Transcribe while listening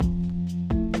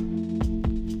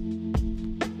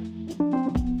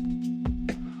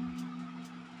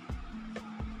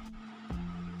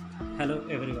Hello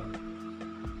everyone.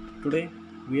 Today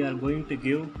we are going to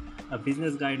give a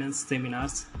business guidance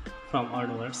seminars from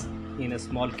onwards in a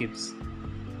small clips.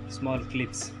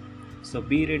 So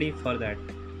be ready for that.